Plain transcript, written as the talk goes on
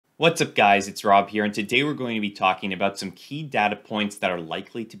What's up, guys? It's Rob here, and today we're going to be talking about some key data points that are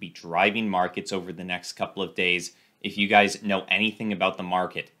likely to be driving markets over the next couple of days. If you guys know anything about the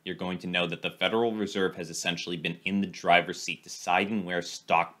market, you're going to know that the Federal Reserve has essentially been in the driver's seat deciding where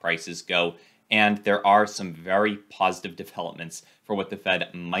stock prices go, and there are some very positive developments for what the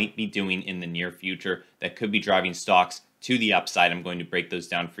Fed might be doing in the near future that could be driving stocks to the upside. I'm going to break those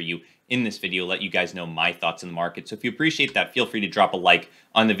down for you in this video, let you guys know my thoughts on the market. So if you appreciate that, feel free to drop a like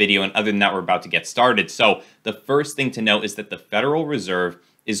on the video. And other than that, we're about to get started. So the first thing to note is that the Federal Reserve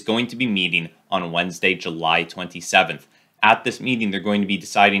is going to be meeting on Wednesday, July 27th. At this meeting, they're going to be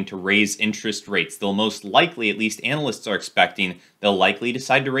deciding to raise interest rates. They'll most likely, at least analysts are expecting, they'll likely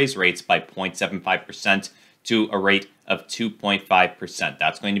decide to raise rates by 0.75% to a rate of 2.5%.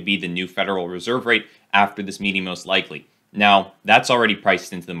 That's going to be the new Federal Reserve rate after this meeting, most likely. Now, that's already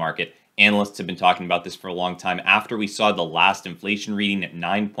priced into the market. Analysts have been talking about this for a long time. After we saw the last inflation reading at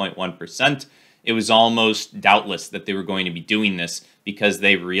 9.1%, it was almost doubtless that they were going to be doing this because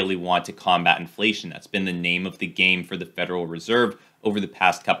they really want to combat inflation. That's been the name of the game for the Federal Reserve over the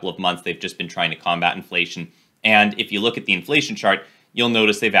past couple of months. They've just been trying to combat inflation. And if you look at the inflation chart, you'll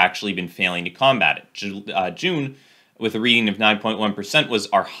notice they've actually been failing to combat it. June, with a reading of 9.1%, was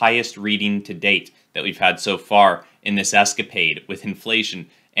our highest reading to date that we've had so far in this escapade with inflation.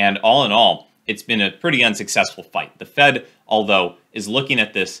 And all in all, it's been a pretty unsuccessful fight. The Fed, although, is looking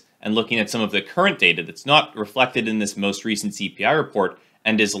at this and looking at some of the current data that's not reflected in this most recent CPI report,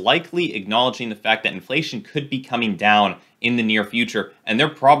 and is likely acknowledging the fact that inflation could be coming down in the near future, and they're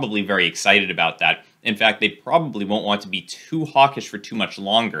probably very excited about that. In fact, they probably won't want to be too hawkish for too much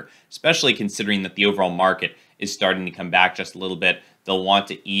longer, especially considering that the overall market is starting to come back just a little bit. They'll want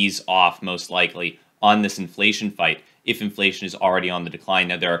to ease off, most likely, on this inflation fight if inflation is already on the decline.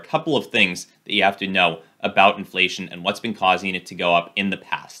 Now, there are a couple of things that you have to know about inflation and what's been causing it to go up in the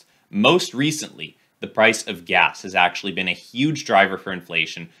past. Most recently, the price of gas has actually been a huge driver for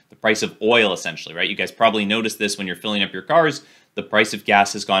inflation. The price of oil, essentially, right? You guys probably noticed this when you're filling up your cars. The price of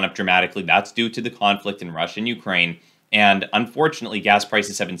gas has gone up dramatically. That's due to the conflict in Russia and Ukraine. And unfortunately, gas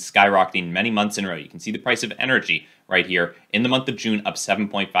prices have been skyrocketing many months in a row. You can see the price of energy right here in the month of June up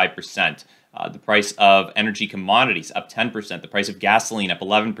 7.5%. The price of energy commodities up 10%. The price of gasoline up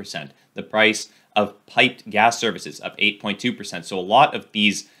 11%. The price of piped gas services up 8.2%. So a lot of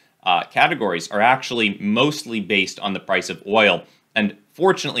these categories are actually mostly based on the price of oil. And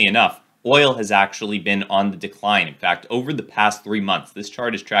fortunately enough, oil has actually been on the decline. In fact, over the past 3 months, this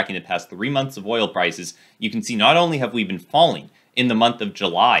chart is tracking the past 3 months of oil prices. You can see not only have we been falling in the month of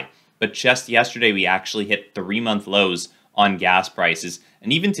July, but just yesterday we actually hit 3-month lows on gas prices.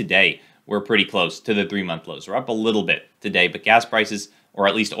 And even today, we're pretty close to the 3-month lows. We're up a little bit today, but gas prices, or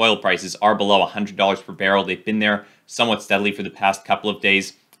at least oil prices, are below $100 per barrel. They've been there somewhat steadily for the past couple of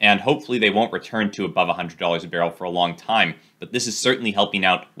days, and hopefully they won't return to above $100 a barrel for a long time. But this is certainly helping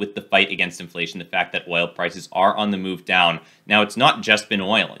out with the fight against inflation, the fact that oil prices are on the move down. Now, it's not just been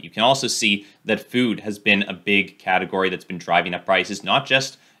oil. You can also see that food has been a big category that's been driving up prices, not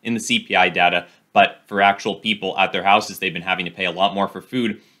just in the CPI data, but for actual people at their houses. They've been having to pay a lot more for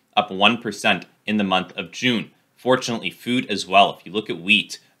food, up 1% in the month of June. Fortunately, food as well. If you look at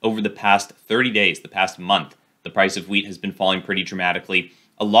wheat, over the past 30 days, the past month, the price of wheat has been falling pretty dramatically.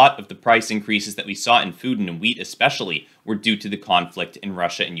 A lot of the price increases that we saw in food and in wheat especially were due to the conflict in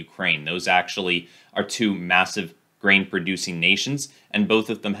Russia and Ukraine. Those actually are two massive grain-producing nations, and both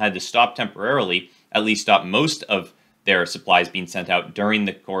of them had to stop temporarily, at least stop most of their supplies being sent out during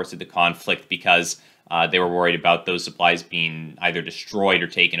the course of the conflict because they were worried about those supplies being either destroyed or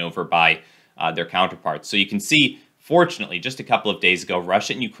taken over by their counterparts. So you can see, fortunately, just a couple of days ago,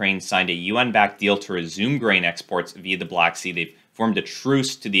 Russia and Ukraine signed a UN-backed deal to resume grain exports via the Black Sea. They've formed a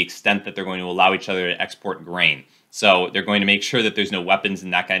truce to the extent that they're going to allow each other to export grain. So they're going to make sure that there's no weapons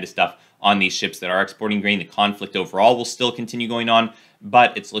and that kind of stuff on these ships that are exporting grain. The conflict overall will still continue going on,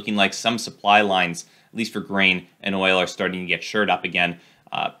 but it's looking like some supply lines, at least for grain and oil, are starting to get shored up again.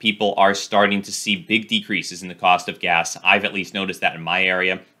 People are starting to see big decreases in the cost of gas. I've at least noticed that in my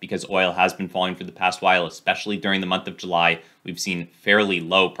area because oil has been falling for the past while, especially during the month of July. We've seen fairly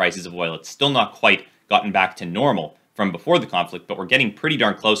low prices of oil. It's still not quite gotten back to normal from before the conflict, but we're getting pretty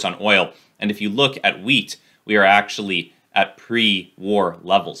darn close on oil. And if you look at wheat, we are actually at pre-war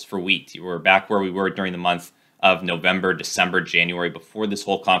levels for wheat. We're back where we were during the month of November, December, January, before this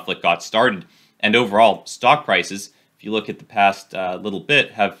whole conflict got started. And overall, stock prices, if you look at the past little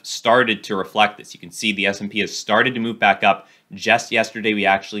bit, have started to reflect this. You can see the S&P has started to move back up. Just yesterday, we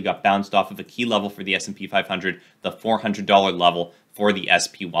actually got bounced off of a key level for the S&P 500, the $400 level for the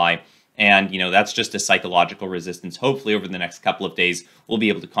SPY. And, that's just a psychological resistance. Hopefully, over the next couple of days, we'll be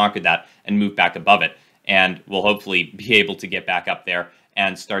able to conquer that and move back above it. And we'll hopefully be able to get back up there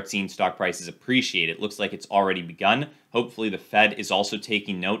and start seeing stock prices appreciate. It looks like it's already begun. Hopefully, the Fed is also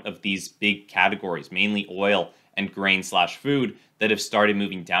taking note of these big categories, mainly oil and grain/food, that have started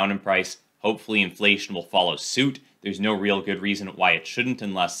moving down in price. Hopefully, inflation will follow suit. There's no real good reason why it shouldn't,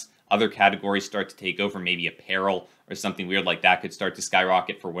 unless other categories start to take over. Maybe apparel or something weird like that could start to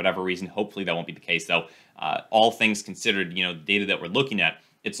skyrocket for whatever reason. Hopefully, that won't be the case, though. All things considered, the data that we're looking at,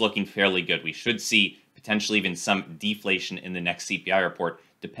 it's looking fairly good. We should see potentially even some deflation in the next CPI report,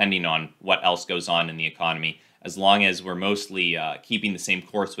 depending on what else goes on in the economy. As long as we're mostly keeping the same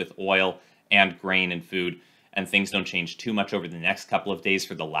course with oil and grain and food, and things don't change too much over the next couple of days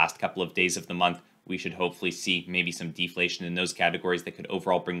for the last couple of days of the month, we should hopefully see maybe some deflation in those categories that could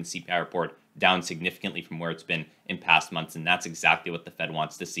overall bring the CPI report down significantly from where it's been in past months. And that's exactly what the Fed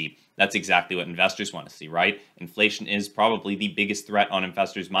wants to see. That's exactly what investors want to see, right? Inflation is probably the biggest threat on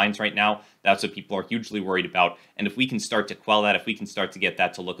investors' minds right now. That's what people are hugely worried about. And if we can start to quell that, if we can start to get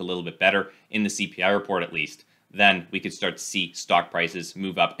that to look a little bit better in the CPI report at least, then we could start to see stock prices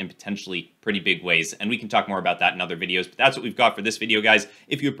move up in potentially pretty big ways. And we can talk more about that in other videos, but that's what we've got for this video, guys.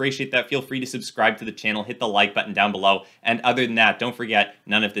 If you appreciate that, feel free to subscribe to the channel, hit the like button down below. And other than that, don't forget,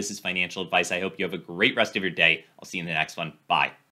 none of this is financial advice. I hope you have a great rest of your day. I'll see you in the next one. Bye.